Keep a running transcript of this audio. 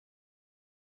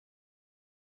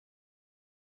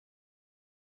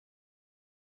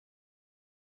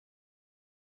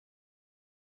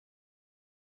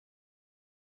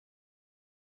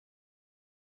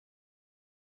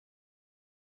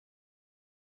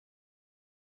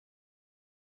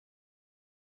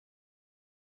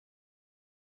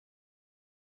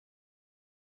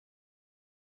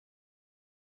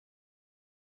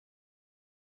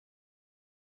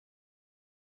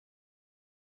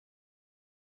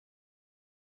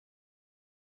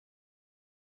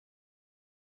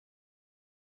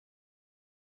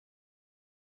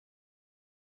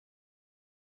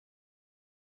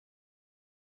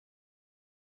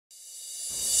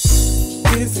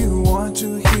If you want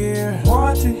to hear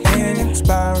an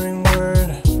inspiring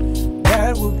word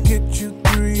that will get you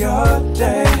through your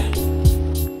day.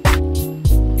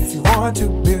 If you want to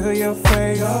build your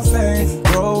faith and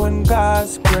grow in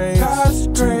God's grace,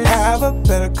 to have a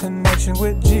better connection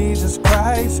with Jesus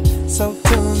Christ. So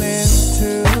tune in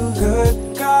to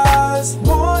Good God's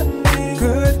Morning,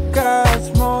 Good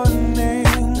God's Morning,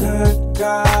 Good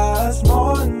God's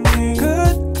Morning,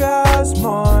 Good God's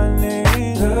Morning,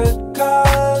 Good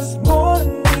God's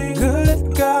Morning,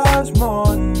 Good God's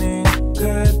Morning,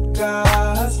 Good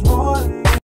God's Morning.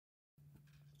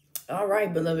 All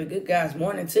right, beloved, good God's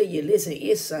morning to you. Listen,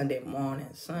 it's Sunday morning.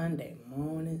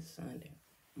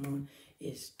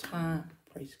 It's time,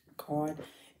 praise God.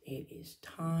 It is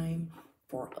time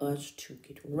for us to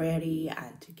get ready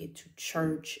and to get to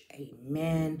church.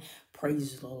 Amen.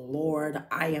 Praise the Lord.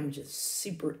 I am just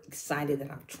super excited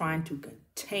that I'm trying to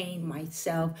contain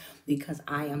myself because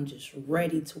I am just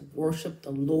ready to worship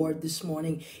the Lord this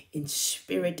morning in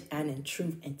spirit and in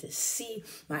truth, and to see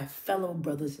my fellow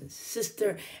brothers and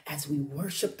sisters as we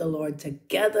worship the Lord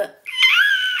together.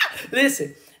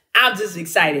 Listen, I'm just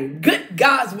excited. Good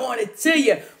God's morning to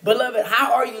you, beloved.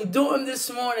 How are you doing this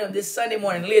morning, this Sunday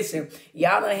morning? Listen,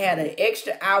 y'all done had an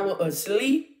extra hour of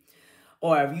sleep,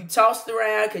 or if you tossed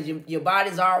around because your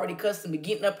body's already accustomed to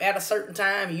getting up at a certain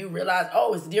time and you realize,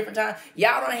 oh, it's a different time.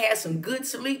 Y'all done had some good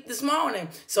sleep this morning.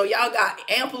 So y'all got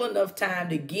ample enough time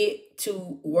to get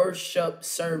to worship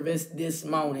service this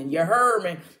morning. You heard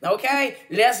me? Okay,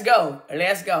 let's go.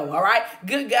 Let's go. All right.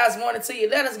 Good God's morning to you.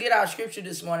 Let us get our scripture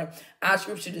this morning. Our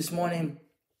scripture this morning,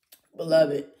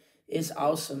 beloved, is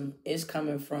awesome. It's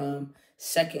coming from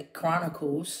 2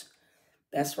 Chronicles.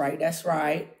 That's right. That's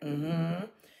right.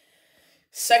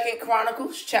 2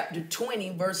 Chronicles chapter 20,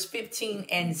 verse 15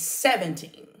 and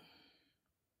 17.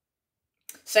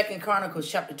 2 Chronicles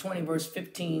chapter 20, verse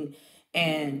 15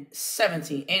 and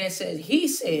 17. And it says, he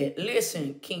said,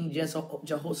 listen, King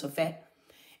Jehoshaphat,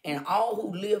 and all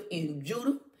who live in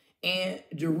Judah and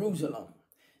Jerusalem.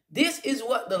 This is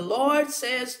what the Lord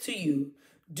says to you.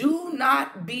 Do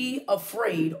not be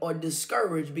afraid or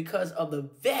discouraged because of the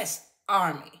vast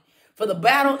army, for the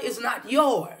battle is not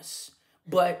yours,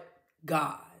 but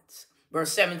God's.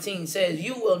 Verse 17 says,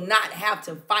 you will not have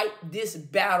to fight this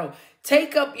battle.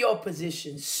 Take up your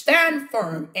position, stand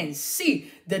firm, and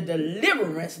see the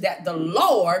deliverance that the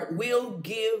Lord will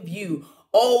give you,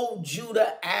 O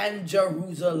Judah and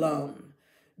Jerusalem.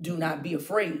 Do not be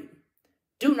afraid.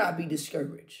 Do not be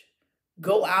discouraged.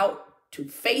 Go out to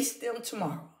face them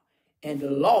tomorrow, and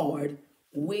the Lord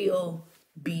will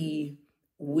be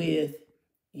with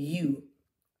you.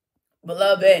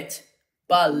 Beloved,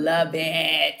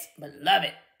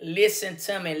 listen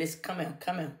to me. Come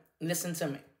here. Listen to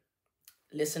me.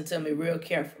 Listen to me real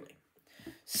carefully.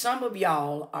 Some of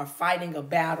y'all are fighting a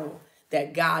battle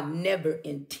that God never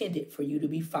intended for you to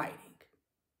be fighting.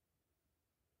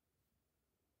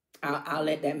 I'll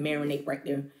let that marinate right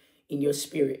there in your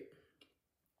spirit.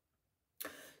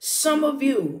 Some of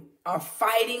you are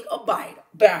fighting a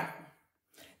battle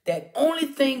that only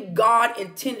thing God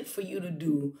intended for you to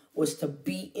do was to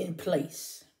be in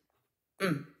place.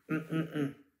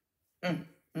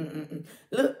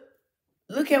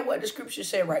 Look at what the scripture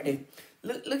said right there.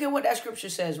 Look at what that scripture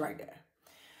says right there.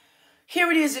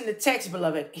 Here it is in the text,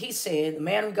 beloved. He said, the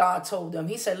man of God told them,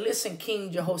 he said, listen,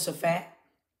 King Jehoshaphat,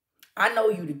 I know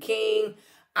you the king.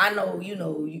 I know, you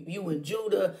in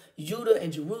Judah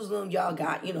and Jerusalem, y'all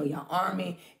got, your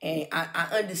army. And I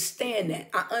understand that.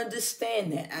 I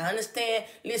understand,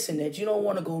 listen, that you don't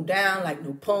want to go down like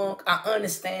no punk. I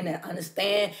understand that. I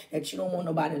understand that you don't want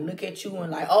nobody to look at you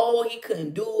and like, oh, he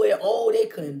couldn't do it. Oh, they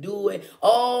couldn't do it.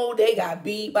 Oh, they got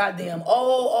beat by them.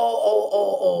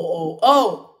 Oh.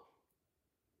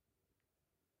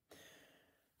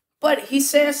 But he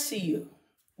says to you,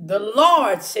 the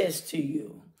Lord says to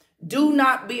you, do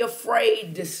not be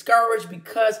afraid, discouraged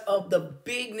because of the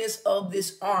bigness of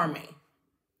this army.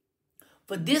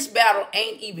 For this battle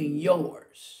ain't even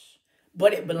yours,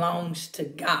 but it belongs to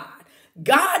God.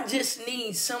 God just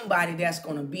needs somebody that's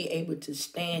going to be able to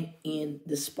stand in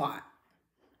the spot.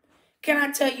 Can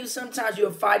I tell you, sometimes you're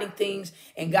fighting things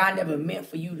and God never meant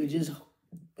for you to just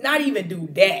not even do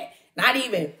that.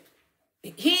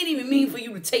 He didn't even mean for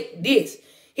you to take this.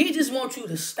 He just wants you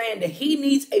to stand there. He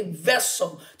needs a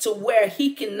vessel to where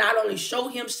he can not only show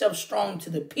himself strong to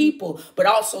the people, but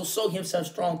also show himself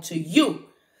strong to you.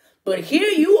 But here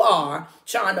you are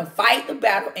trying to fight the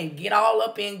battle and get all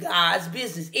up in God's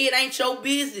business. It ain't your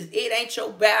business. It ain't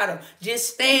your battle.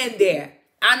 Just stand there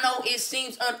I know it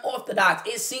seems unorthodox.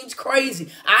 It seems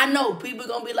crazy. I know people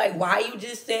going to be like, why are you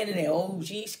just standing there? Oh,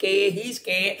 she's scared. He's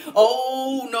scared.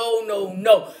 Oh, no, no,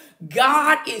 no.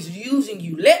 God is using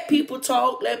you. Let people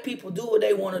talk. Let people do what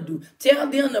they want to do. Tell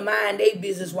them to mind their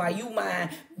business while you mind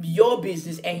your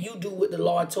business and you do what the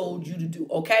Lord told you to do,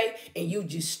 okay? And you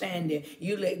just stand there.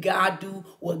 You let God do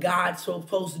what God's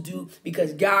supposed to do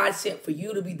because God sent for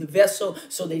you to be the vessel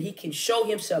so that he can show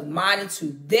himself mighty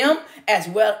to them as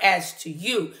well as to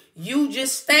you. You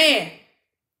just stand.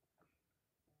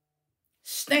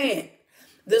 Stand.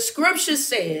 The scripture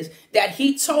says that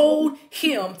he told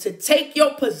him to take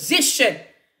your position.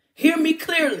 Hear me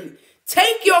clearly.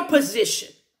 Take your position.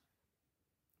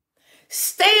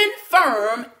 Stand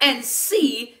firm and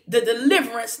see the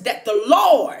deliverance that the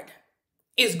Lord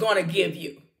is going to give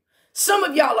you. Some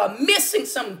of y'all are missing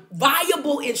some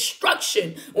valuable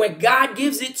instruction when God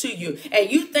gives it to you. And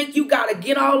you think you got to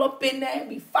get all up in there and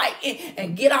be fighting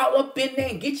and get all up in there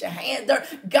and get your hands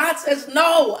dirty. God says,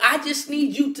 no, I just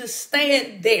need you to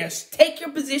stand there. Take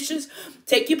your positions.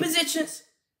 Take your positions.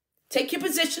 Take your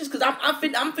positions because I'm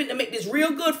fit to make this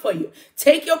real good for you.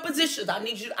 Take your positions. I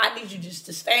need you just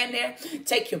to stand there.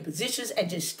 Take your positions and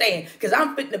just stand. Because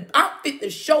I'm fit to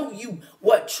show you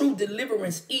what true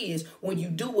deliverance is when you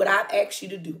do what I've asked you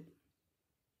to do.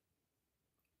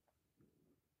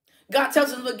 God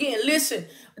tells us again, listen,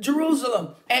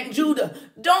 Jerusalem and Judah,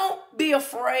 don't be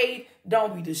afraid.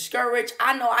 Don't be discouraged.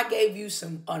 I know I gave you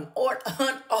some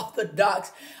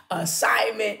unorthodox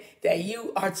assignment that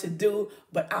you are to do,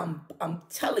 but I'm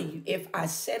telling you, if I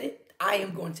said it, I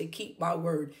am going to keep my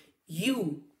word.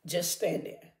 You just stand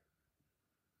there.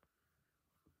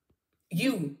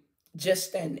 You just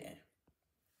stand there.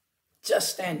 Just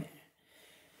stand there.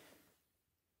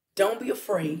 Don't be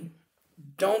afraid.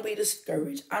 Don't be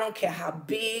discouraged. I don't care how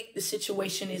big the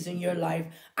situation is in your life.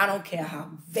 I don't care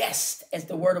how vast, as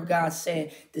the word of God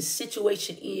said, the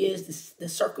situation is, the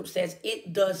circumstance,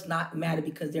 it does not matter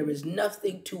because there is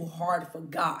nothing too hard for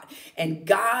God. And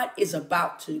God is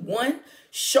about to, one,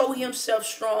 show himself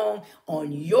strong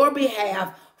on your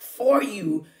behalf for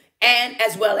you and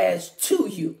as well as to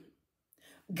you.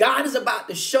 God is about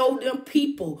to show them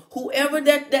people, whoever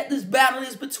that this battle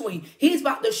is between, he's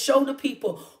about to show the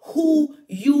people who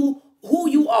you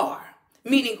are,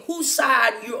 meaning whose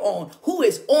side you're on, who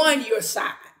is on your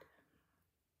side.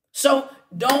 So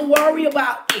don't worry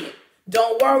about it.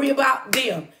 Don't worry about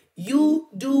them. You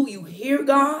hear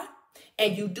God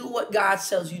and you do what God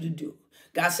tells you to do.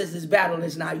 God says this battle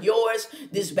is not yours.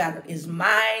 This battle is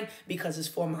mine because it's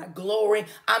for my glory.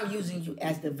 I'm using you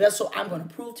as the vessel. I'm going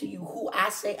to prove to you who I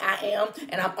say I am.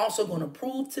 And I'm also going to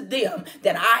prove to them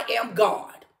that I am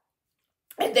God.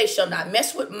 And they shall not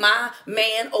mess with my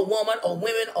man or woman or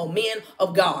women or men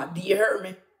of God. Do you hear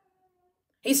me?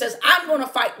 He says, I'm going to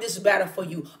fight this battle for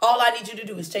you. All I need you to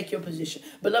do is take your position.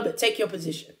 Beloved, take your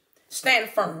position. Stand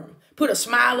firm. Put a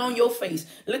smile on your face.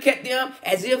 Look at them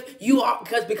as if you are,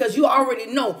 because you already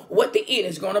know what the end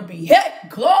is going to be. Hey,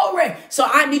 glory. So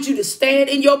I need you to stand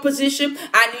in your position.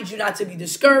 I need you not to be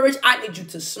discouraged. I need you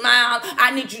to smile.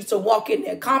 I need you to walk in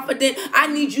there confident. I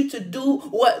need you to do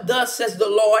what thus says the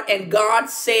Lord. And God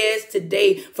says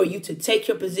today for you to take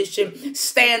your position,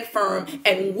 stand firm,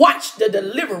 and watch the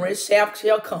deliverance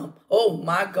shall come. Oh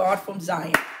my God, from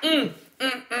Zion.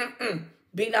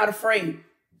 Be not afraid.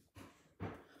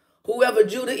 Whoever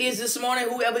Judah is this morning,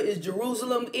 whoever is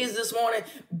Jerusalem is this morning,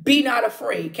 be not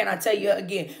afraid. Can I tell you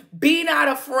again? Be not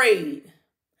afraid.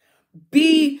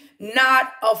 Be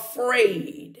not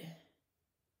afraid.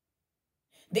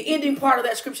 The ending part of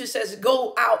that scripture says,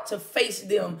 go out to face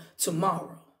them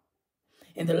tomorrow.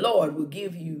 And the Lord will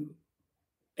give you,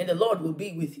 and the Lord will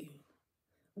be with you.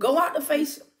 Go out to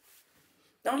face them.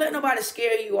 Don't let nobody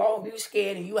scare you off. You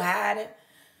scared and you hiding.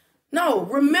 No,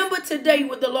 remember today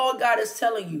what the Lord God is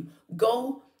telling you.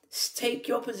 Go, take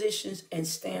your positions and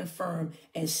stand firm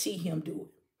and see him do it.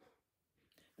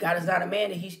 God is not a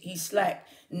man that he's slack.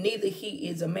 Neither he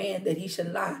is a man that he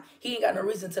should lie. He ain't got no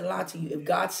reason to lie to you. If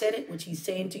God said it, which he's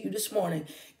saying to you this morning,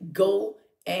 go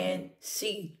and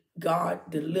see God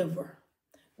deliver.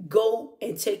 Go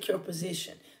and take your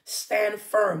position. Stand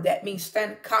firm. That means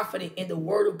stand confident in the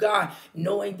word of God,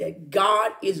 knowing that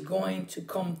God is going to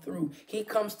come through. He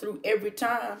comes through every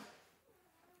time.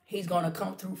 He's going to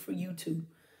come through for you too.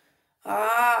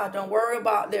 Don't worry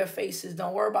about their faces.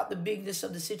 Don't worry about the bigness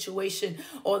of the situation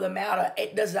or the matter.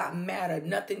 It does not matter.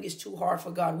 Nothing is too hard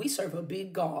for God. We serve a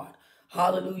big God.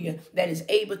 hallelujah, that is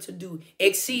able to do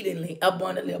exceedingly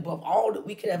abundantly above all that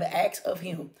we could ever ask of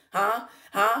him.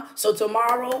 So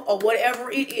tomorrow or whatever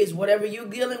it is, whatever you're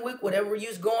dealing with, whatever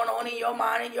is going on in your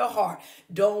mind and your heart,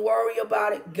 don't worry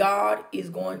about it. God is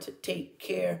going to take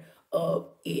care of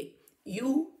it.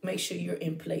 You make sure you're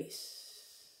in place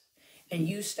and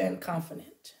you stand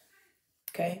confident.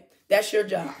 Okay? That's your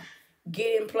job.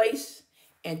 Get in place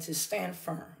and to stand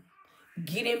firm.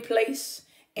 Get in place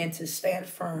and to stand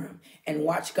firm and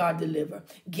watch God deliver.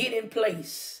 Get in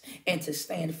place and to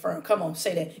stand firm. Come on,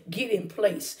 say that. Get in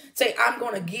place. Say, I'm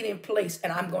going to get in place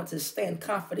and I'm going to stand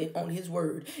confident on his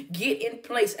word. Get in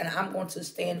place and I'm going to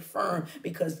stand firm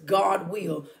because God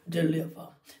will deliver.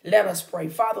 Let us pray.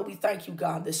 Father, we thank you,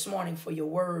 God, this morning for your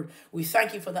word. We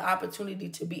thank you for the opportunity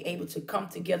to be able to come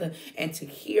together and to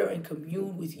hear and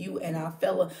commune with you and our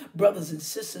fellow brothers and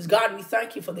sisters. God, we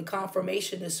thank you for the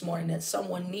confirmation this morning that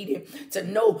someone needed to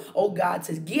know, oh God,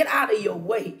 to get out of your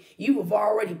way. You have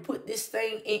already put this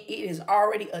thing in. It is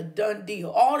already a done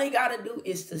deal. All they got to do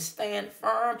is to stand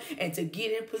firm and to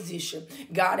get in position,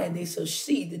 God, and they shall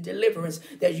see the deliverance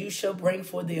that you shall bring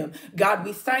for them. God,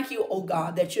 we thank you, oh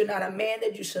God, that you're not a man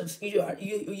that you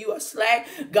are slack.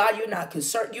 God, you're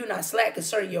not slack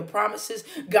concerning your promises.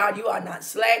 God, you are not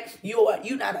slack.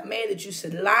 You're not a man that you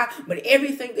should lie, but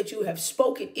everything that you have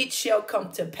spoken, it shall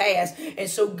come to pass. And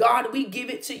so, God, we give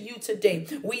it to you today.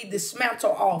 We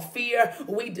dismantle all fear.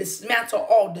 We dismantle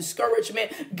all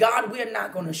discouragement. God, we're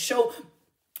not going to show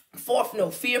forth no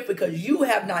fear because you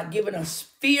have not given us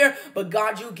fear, but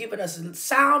God, you've given us a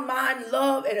sound mind,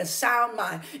 love, and a sound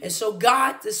mind. And so,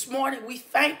 God, this morning, we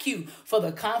thank you for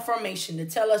the confirmation to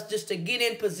tell us just to get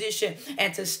in position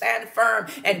and to stand firm,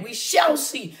 and we shall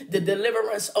see the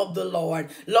deliverance of the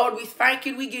Lord. Lord, we thank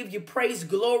you. We give you praise,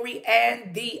 glory,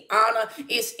 and the honor.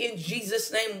 It's in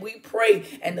Jesus' name we pray.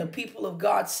 And the people of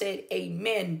God said,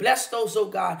 amen. Bless those, oh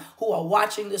God, who are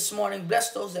watching this morning. Bless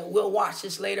those that will watch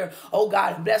this later, oh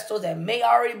God, and bless those that may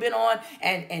already been on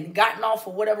and gotten off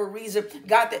for whatever reason,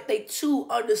 God, that they too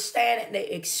understand and they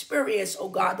experience, oh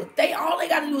God, that all they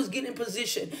got to do is get in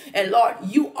position. And Lord,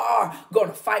 you are going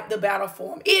to fight the battle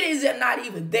for them. It is not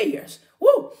even theirs.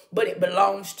 Woo! But it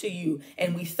belongs to you.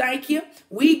 And we thank you.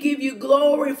 We give you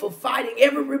glory for fighting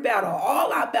every battle,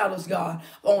 all our battles, God,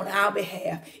 on our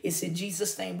behalf. It's in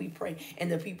Jesus' name we pray. And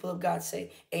the people of God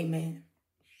say, amen.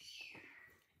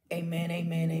 Amen,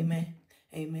 amen, amen.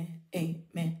 Amen,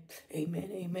 amen, amen,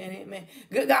 amen, amen.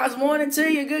 Good God's morning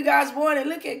to you. Good God's morning.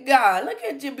 Look at God. Look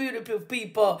at your beautiful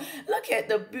people. Look at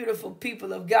the beautiful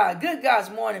people of God. Good God's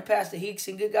morning, Pastor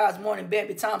Hickson. Good God's morning,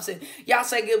 Baby Thompson. Y'all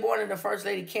say good morning to First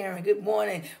Lady Karen. Good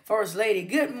morning, First Lady.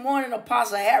 Good morning,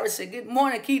 Apostle Harrison. Good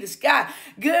morning, Keita Scott.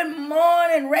 Good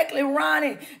morning, Reckless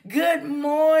Ronnie. Good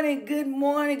morning, good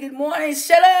morning, good morning,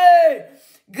 Shelly.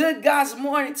 Good God's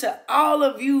morning to all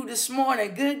of you this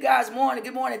morning. Good God's morning.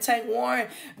 Good morning, Tank Warren.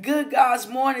 Good God's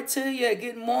morning to you.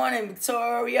 Good morning,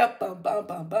 Victoria.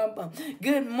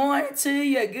 Good morning to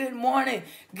you. Good morning.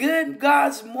 Good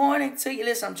God's morning to you.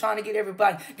 Listen, I'm trying to get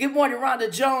everybody. Good morning, Rhonda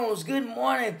Jones. Good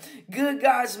morning. Good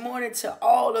God's morning to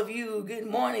all of you. Good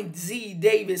morning, Z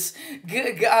Davis.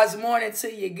 Good God's morning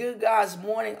to you. Good God's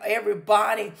morning,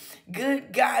 everybody.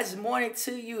 Good God's morning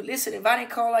to you. Listen, if I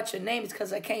didn't call out your name, it's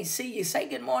because I can't see you. Say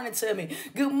good morning to me.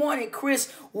 Good morning,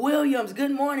 Chris Williams. Good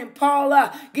morning,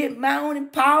 Paula. Good morning,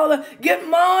 Paula. Good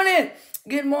morning.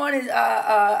 Good morning,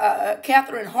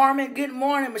 Catherine Harmon. Good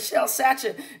morning, Michelle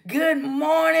Satcher. Good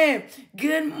morning.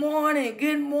 Good morning.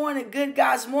 Good morning. Good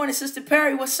God's morning, Sister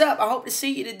Perry. What's up? I hope to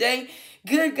see you today.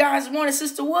 Good God's morning,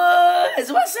 Sister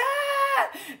Woods. What's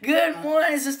up? Good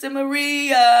morning, Sister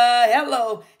Maria.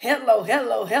 Hello, hello,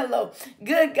 hello, hello.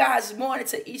 Good God's morning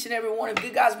to each and every one of you.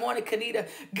 Good God's morning, Kanita.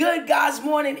 Good God's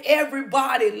morning,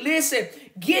 everybody. Listen,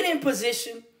 get in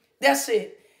position. That's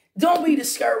it. Don't be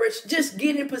discouraged. Just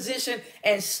get in position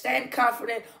and stand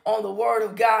confident on the word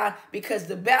of God because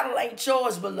the battle ain't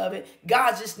yours, beloved.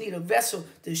 God just need a vessel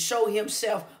to show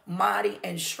himself mighty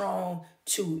and strong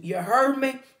too. You heard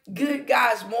me? Good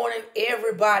God's morning,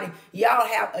 everybody. Y'all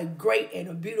have a great and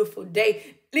a beautiful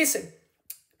day. Listen.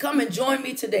 Come and join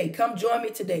me today. Come join me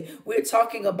today. We're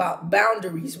talking about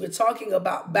boundaries. We're talking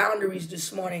about boundaries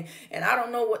this morning. And I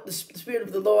don't know what the Spirit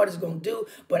of the Lord is going to do,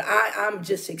 but I'm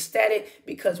just ecstatic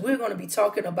because we're going to be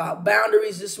talking about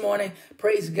boundaries this morning.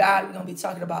 Praise God. We're going to be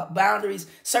talking about boundaries.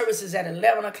 Services at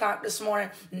 11 o'clock this morning.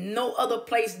 No other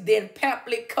place than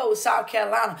Pamlico, South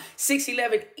Carolina.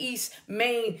 611 East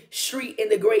Main Street in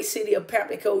the great city of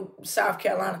Pamlico, South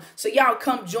Carolina. So y'all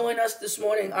come join us this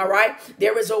morning, all right?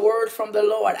 There is a word from the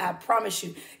Lord. Lord. I promise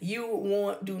you,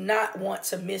 do not want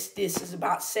to miss this. It's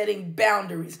about setting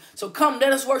boundaries. So come,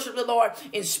 let us worship the Lord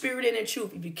in spirit and in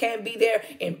truth. If you can't be there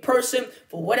in person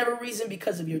for whatever reason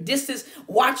because of your distance,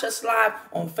 watch us live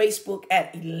on Facebook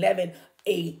at 11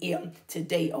 a.m.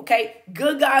 today, okay?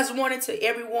 Good God's morning to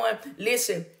everyone.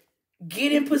 Listen,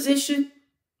 get in position,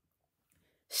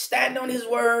 stand on his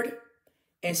word,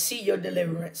 and see your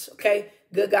deliverance, okay?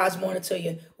 Good God's morning to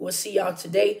you. We'll see y'all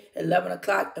today at 11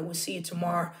 o'clock, and we'll see you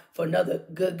tomorrow for another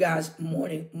Good God's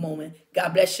morning moment.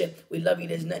 God bless you. We love you.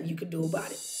 There's nothing you can do about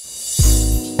it.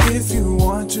 If you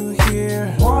want to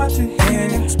hear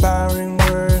an inspiring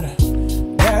word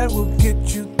that will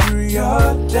get you through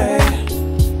your day.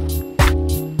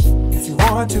 If you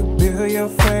want to build your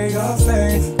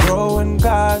faith, grow in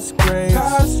God's grace,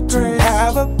 to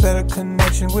have a better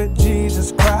connection with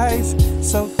Jesus Christ.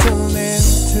 So tune in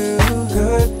to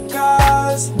Good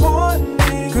God's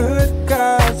morning, Good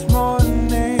God's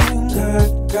morning,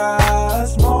 Good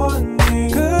God's morning,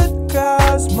 Good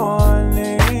God's morning.